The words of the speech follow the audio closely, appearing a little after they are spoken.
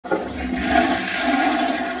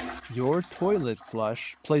Your toilet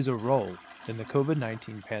flush plays a role in the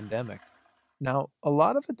COVID-19 pandemic. Now, a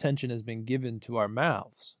lot of attention has been given to our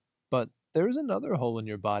mouths, but there's another hole in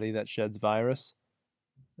your body that sheds virus.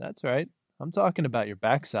 That's right, I'm talking about your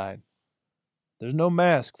backside. There's no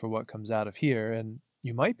mask for what comes out of here, and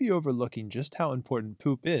you might be overlooking just how important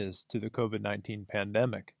poop is to the COVID-19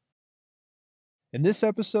 pandemic. In this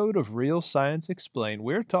episode of Real Science Explained,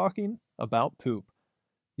 we're talking about poop.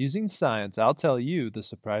 Using science, I'll tell you the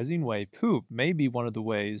surprising way poop may be one of the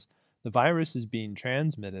ways the virus is being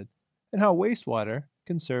transmitted, and how wastewater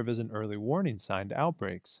can serve as an early warning sign to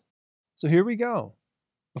outbreaks. So here we go.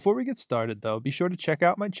 Before we get started, though, be sure to check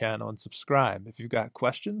out my channel and subscribe. If you've got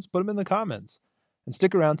questions, put them in the comments. And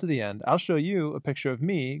stick around to the end. I'll show you a picture of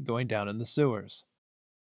me going down in the sewers.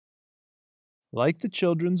 Like the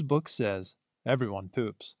children's book says, everyone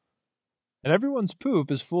poops. And everyone's poop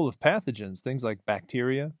is full of pathogens, things like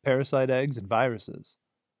bacteria, parasite eggs, and viruses.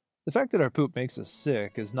 The fact that our poop makes us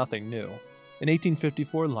sick is nothing new. In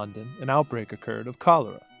 1854 London, an outbreak occurred of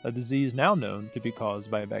cholera, a disease now known to be caused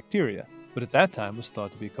by a bacteria, but at that time was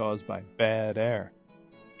thought to be caused by bad air.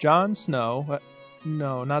 John Snow,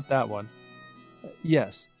 no, not that one.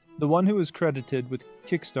 Yes, the one who is credited with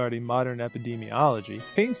kickstarting modern epidemiology,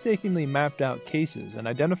 painstakingly mapped out cases and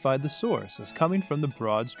identified the source as coming from the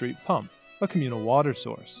Broad Street pump, a communal water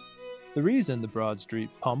source. The reason the Broad Street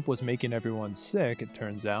pump was making everyone sick, it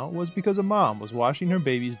turns out, was because a mom was washing her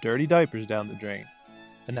baby's dirty diapers down the drain,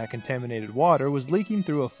 and that contaminated water was leaking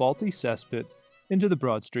through a faulty cesspit into the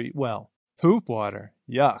Broad Street well. Poop water.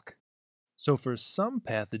 Yuck. So for some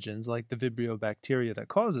pathogens like the Vibrio bacteria that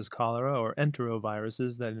causes cholera or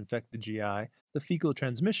enteroviruses that infect the GI, the fecal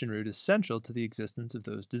transmission route is central to the existence of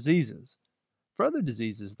those diseases. For other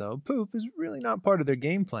diseases, though, poop is really not part of their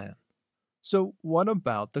game plan. So what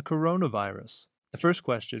about the coronavirus? The first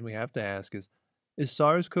question we have to ask is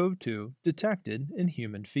SARS-CoV-2 detected in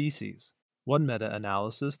human feces? One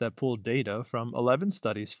meta-analysis that pulled data from 11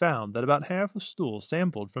 studies found that about half of stool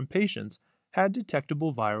sampled from patients had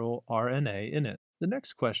detectable viral RNA in it. The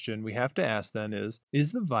next question we have to ask then is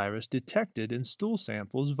the virus detected in stool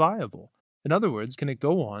samples viable? In other words, can it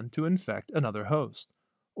go on to infect another host?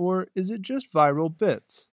 Or is it just viral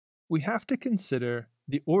bits? We have to consider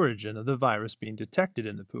the origin of the virus being detected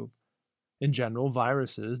in the poop. In general,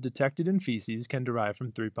 viruses detected in feces can derive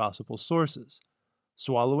from three possible sources: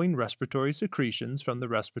 swallowing respiratory secretions from the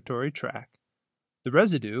respiratory tract, the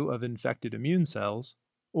residue of infected immune cells,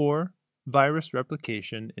 or virus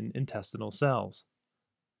replication in intestinal cells.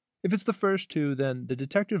 If it's the first two, then the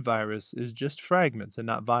detected virus is just fragments and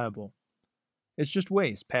not viable. It's just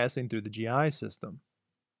waste passing through the GI system.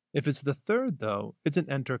 If it's the third, though, it's an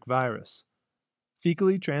enteric virus.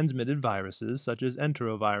 Fecally transmitted viruses, such as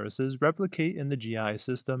enteroviruses, replicate in the GI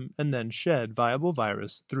system and then shed viable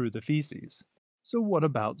virus through the feces. So what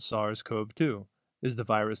about SARS-CoV-2? Is the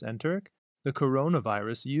virus enteric? The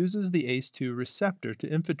coronavirus uses the ACE2 receptor to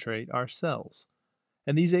infiltrate our cells.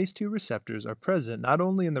 And these ACE2 receptors are present not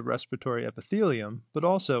only in the respiratory epithelium, but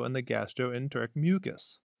also in the gastroenteric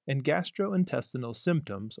mucus. And gastrointestinal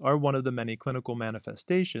symptoms are one of the many clinical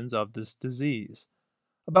manifestations of this disease.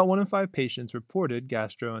 About 1 in 5 patients reported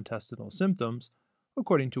gastrointestinal symptoms,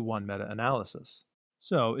 according to one meta-analysis.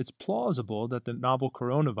 So, it's plausible that the novel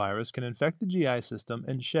coronavirus can infect the GI system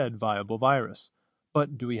and shed viable virus.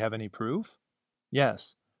 But do we have any proof?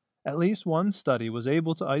 Yes. At least one study was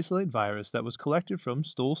able to isolate virus that was collected from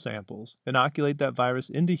stool samples, inoculate that virus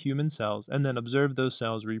into human cells, and then observe those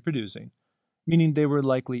cells reproducing, meaning they were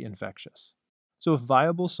likely infectious. So if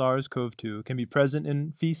viable SARS-CoV-2 can be present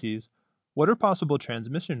in feces, what are possible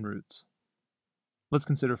transmission routes? Let's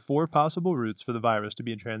consider 4 possible routes for the virus to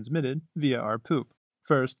be transmitted via our poop.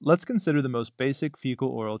 First, let's consider the most basic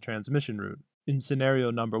fecal-oral transmission route. In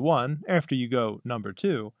scenario number 1, after you go number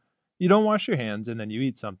 2, you don't wash your hands and then you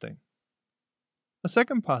eat something. A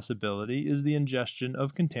second possibility is the ingestion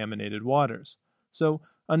of contaminated waters. So,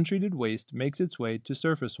 untreated waste makes its way to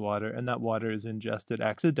surface water and that water is ingested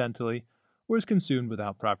accidentally or is consumed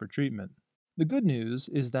without proper treatment. The good news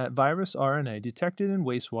is that virus RNA detected in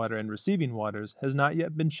wastewater and receiving waters has not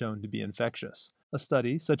yet been shown to be infectious. A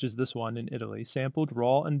study, such as this one in Italy, sampled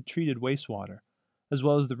raw and treated wastewater, as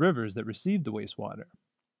well as the rivers that received the wastewater.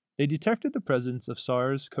 They detected the presence of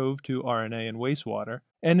SARS-CoV-2 RNA in wastewater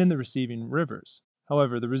and in the receiving rivers.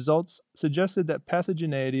 However, the results suggested that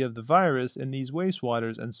pathogeneity of the virus in these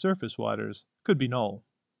wastewaters and surface waters could be null.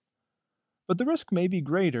 But the risk may be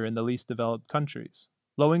greater in the least developed countries.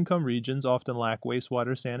 Low-income regions often lack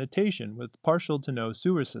wastewater sanitation with partial to no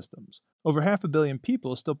sewer systems. Over 500 million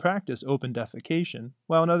people still practice open defecation,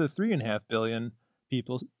 while another 3.5 billion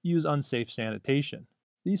people use unsafe sanitation.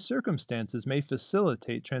 These circumstances may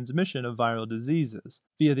facilitate transmission of viral diseases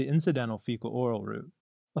via the incidental fecal-oral route.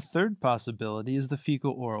 A third possibility is the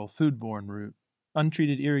fecal-oral foodborne route.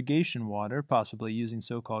 Untreated irrigation water, possibly using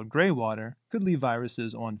so-called gray water, could leave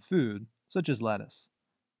viruses on food, such as lettuce.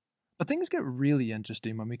 But things get really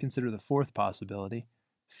interesting when we consider the fourth possibility,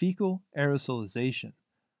 fecal aerosolization.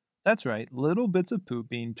 That's right, little bits of poop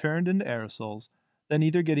being turned into aerosols, then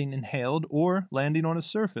either getting inhaled or landing on a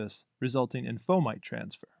surface, resulting in fomite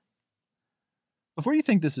transfer. Before you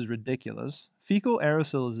think this is ridiculous, fecal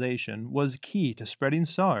aerosolization was key to spreading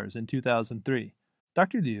SARS in 2003.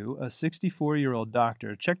 Dr. Liu, a 64-year-old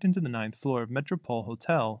doctor, checked into the 9th floor of Metropole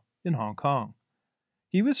Hotel in Hong Kong.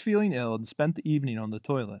 He was feeling ill and spent the evening on the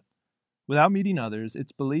toilet. Without meeting others,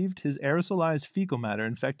 it's believed his aerosolized fecal matter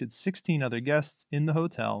infected 16 other guests in the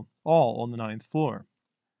hotel, all on the 9th floor.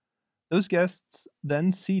 Those guests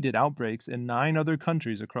then seeded outbreaks in 9 other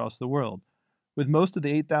countries across the world, with most of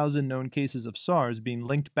the 8,000 known cases of SARS being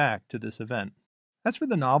linked back to this event. As for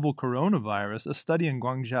the novel coronavirus, a study in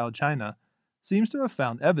Guangzhou, China, seems to have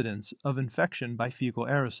found evidence of infection by fecal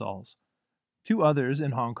aerosols. 2 others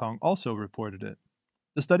in Hong Kong also reported it.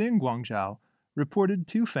 The study in Guangzhou reported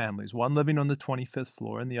 2 families, one living on the 25th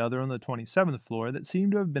floor and the other on the 27th floor, that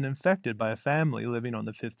seemed to have been infected by a family living on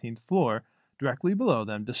the 15th floor directly below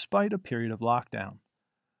them despite a period of lockdown.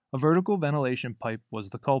 A vertical ventilation pipe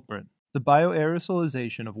was the culprit. The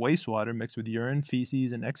bioaerosolization of wastewater mixed with urine,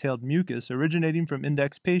 feces, and exhaled mucus originating from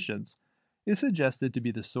index patients is suggested to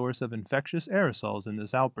be the source of infectious aerosols in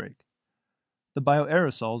this outbreak. The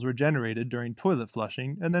bioaerosols were generated during toilet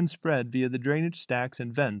flushing and then spread via the drainage stacks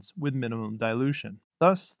and vents with minimum dilution.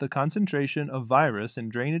 Thus, the concentration of virus in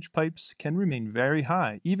drainage pipes can remain very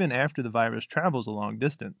high even after the virus travels a long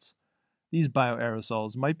distance. These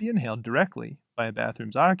bioaerosols might be inhaled directly by a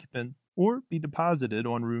bathroom's occupant or be deposited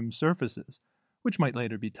on room surfaces, which might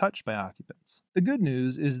later be touched by occupants. The good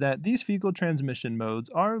news is that these fecal transmission modes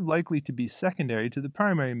are likely to be secondary to the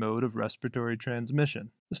primary mode of respiratory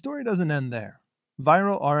transmission. The story doesn't end there.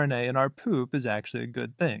 Viral RNA in our poop is actually a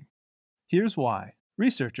good thing. Here's why.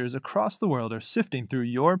 Researchers across the world are sifting through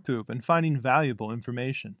your poop and finding valuable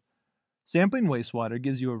information. Sampling wastewater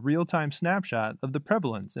gives you a real-time snapshot of the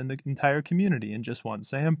prevalence in the entire community in just one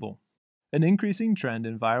sample. An increasing trend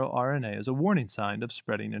in viral RNA is a warning sign of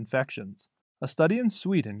spreading infections. A study in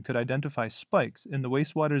Sweden could identify spikes in the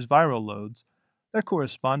wastewater's viral loads that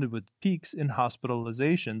corresponded with peaks in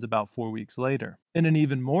hospitalizations about 4 weeks later. In an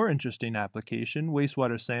even more interesting application,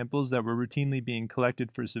 wastewater samples that were routinely being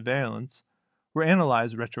collected for surveillance were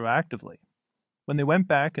analyzed retroactively. When they went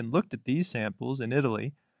back and looked at these samples in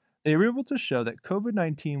Italy, they were able to show that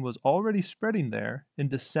COVID-19 was already spreading there in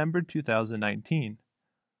December 2019.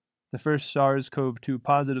 The first SARS-CoV-2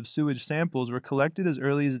 positive sewage samples were collected as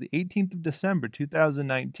early as the 18th of December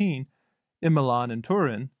 2019 in Milan and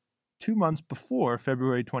Turin, 2 months before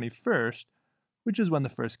February 21st, which is when the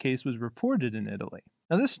first case was reported in Italy.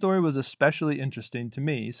 Now, this story was especially interesting to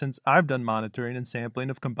me since I've done monitoring and sampling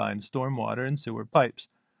of combined stormwater and sewer pipes.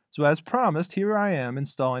 So as promised, here I am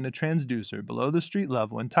installing a transducer below the street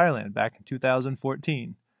level in Thailand back in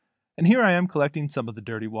 2014. And here I am collecting some of the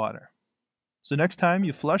dirty water. So next time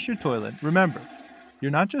you flush your toilet, remember,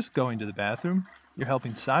 you're not just going to the bathroom, you're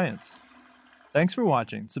helping science. Thanks for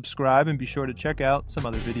watching. Subscribe and be sure to check out some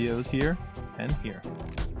other videos here and here.